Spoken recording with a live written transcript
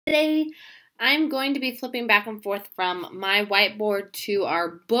Today, I'm going to be flipping back and forth from my whiteboard to our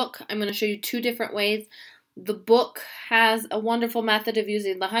book. I'm going to show you two different ways. The book has a wonderful method of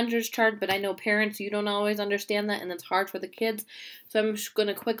using the hundreds chart, but I know parents, you don't always understand that, and it's hard for the kids. So I'm just going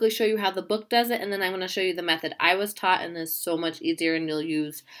to quickly show you how the book does it, and then I'm going to show you the method I was taught, and it's so much easier and you'll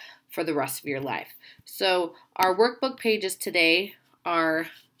use for the rest of your life. So our workbook pages today are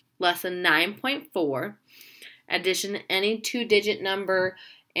lesson 9.4, addition any two-digit number,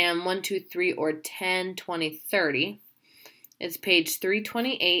 and 1, 2, 3, or 10, 20, 30. It's page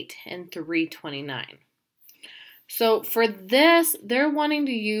 328 and 329. So for this, they're wanting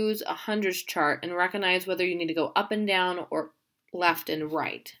to use a hundreds chart and recognize whether you need to go up and down or left and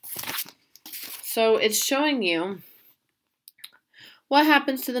right. So it's showing you what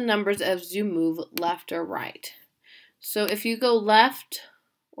happens to the numbers as you move left or right. So if you go left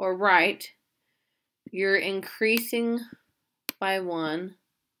or right, you're increasing by 1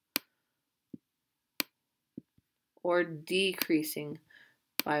 or decreasing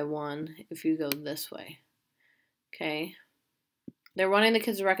by 1 if you go this way. Okay? They're wanting the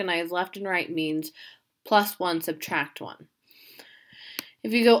kids to recognize left and right means plus 1, subtract 1.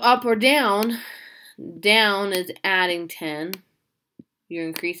 If you go up or down, down is adding 10. You're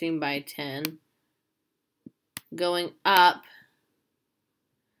increasing by 10. Going up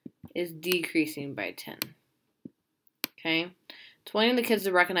is decreasing by 10. Okay? It's wanting the kids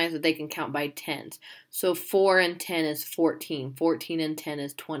to recognize that they can count by tens. So 4 and 10 is 14. 14 and 10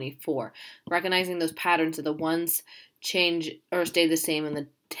 is 24. Recognizing those patterns that the ones change or stay the same and the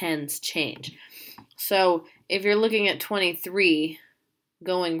tens change. So if you're looking at 23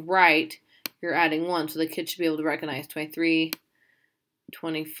 going right, you're adding 1. So the kids should be able to recognize 23,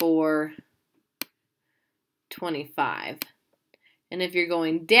 24, 25. And if you're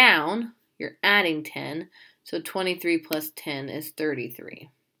going down, you're adding 10. So 23 plus 10 is 33.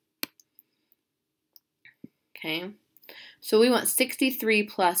 Okay, so we want 63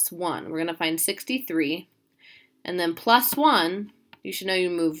 plus 1. We're going to find 63. And then plus 1, you should know you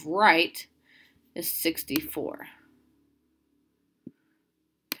move right, is 64.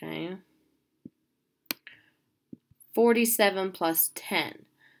 Okay. 47 plus 10.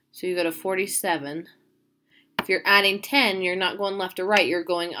 So you go to 47. If you're adding 10, you're not going left or right, you're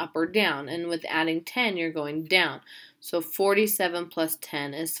going up or down. And with adding 10, you're going down. So 47 plus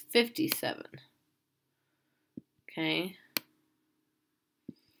 10 is 57. Okay.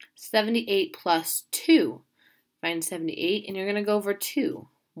 78 plus 2. Find 78, and you're going to go over 2.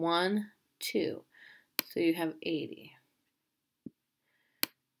 1, 2. So you have 80.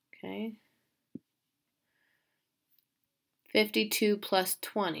 Okay. 52 plus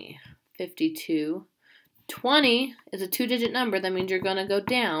 20. 52. 20 is a two-digit number. That means you're going to go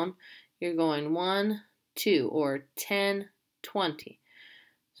down. You're going 1, 2, or 10, 20.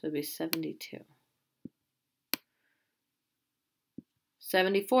 So it'd be 72.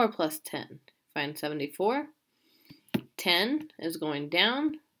 74 plus 10. Find 74. 10 is going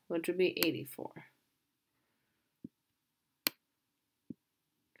down, which would be 84.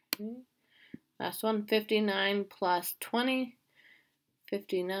 Okay. Last one, 59 plus 20.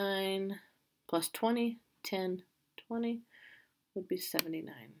 59 plus 20. 10, 20 would be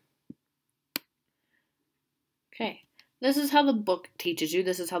 79. Okay, this is how the book teaches you.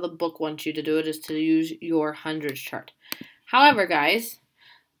 This is how the book wants you to do it, is to use your hundreds chart. However, guys,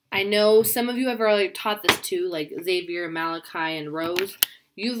 I know some of you have already taught this too, like Xavier, Malachi, and Rose.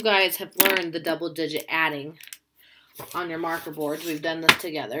 You guys have learned the double-digit adding on your marker boards. We've done this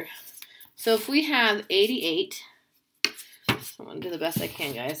together. So if we have 88, I'm going to do the best I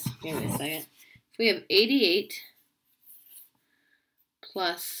can, guys. Give me a second. If we have 88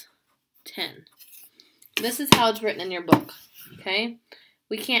 plus 10. This is how it's written in your book, okay?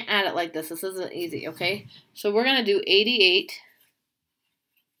 We can't add it like this. This isn't easy, okay? So we're going to do 88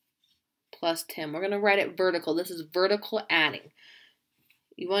 plus 10. We're going to write it vertical. This is vertical adding.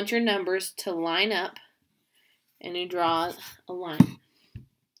 You want your numbers to line up, and you draw a line.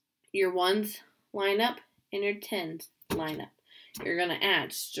 Your ones line up, and your tens line up. You're going to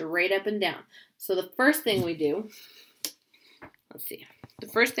add straight up and down. So the first thing we do, let's see. The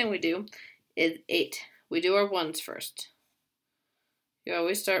first thing we do is 8. We do our ones first. You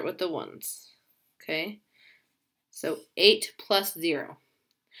always start with the ones. Okay? So 8 plus 0.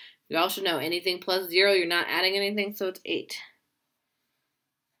 You all should know anything plus 0, you're not adding anything, so it's 8.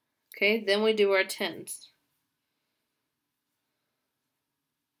 Okay? Then we do our tens.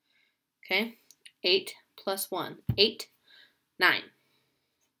 Okay? 8 plus 1. 8. 9.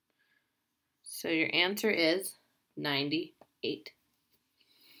 So your answer is 98.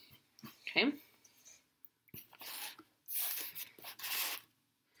 Okay?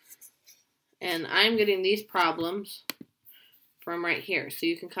 And I'm getting these problems from right here. So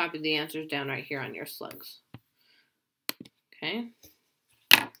you can copy the answers down right here on your slugs. Okay.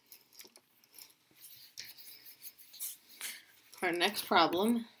 Our next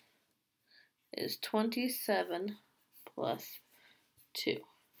problem is 27 plus 2.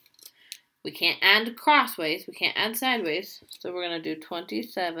 We can't add crossways. We can't add sideways. So we're going to do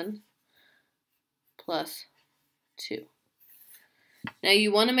 27 plus 2. Now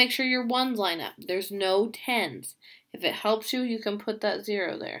you want to make sure your 1s line up. There's no 10s. If it helps you, you can put that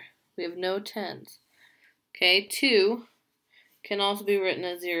 0 there. We have no 10s. Okay, 2 can also be written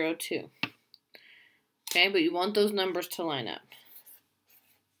as 0, 2. Okay, but you want those numbers to line up.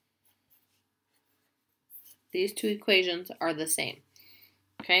 These two equations are the same.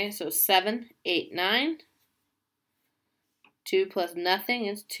 Okay, so 7, 8, 9. 2 plus nothing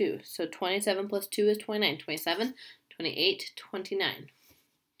is 2. So 27 plus 2 is 29. 27, 28, 29.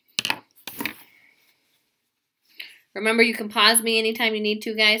 Remember, you can pause me anytime you need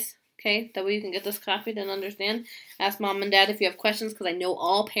to, guys. Okay, that way you can get this copied and understand. Ask mom and dad if you have questions, because I know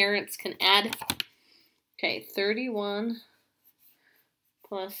all parents can add. Okay, 31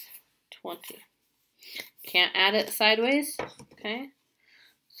 plus 20. Can't add it sideways. Okay,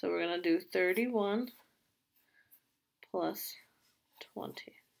 so we're going to do 31 plus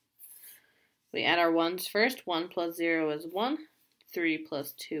 20. We add our 1s first. 1 plus 0 is 1. 3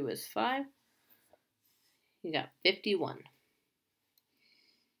 plus 2 is 5. You got 51.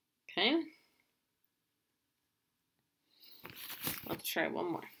 Okay. Let's try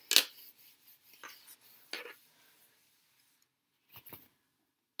one more.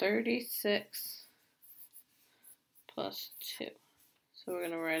 36 plus 2. So we're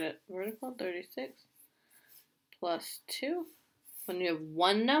going to write it vertical. 36 plus 2. When you have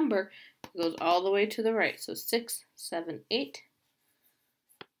one number, it goes all the way to the right. So 6, 7, 8.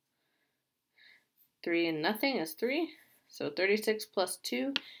 3 and nothing is 3. So 36 plus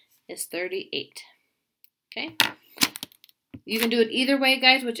 2 is 38. Okay? You can do it either way,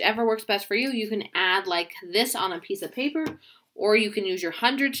 guys, whichever works best for you. You can add like this on a piece of paper, or you can use your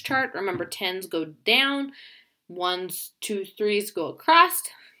hundreds chart. Remember, 10s go down, 1s, 2s, 3s go across.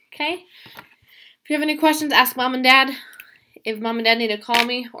 Okay? If you have any questions, ask mom and dad. If mom and dad need to call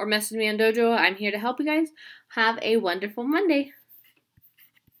me or message me on Dojo, I'm here to help you guys. Have a wonderful Monday.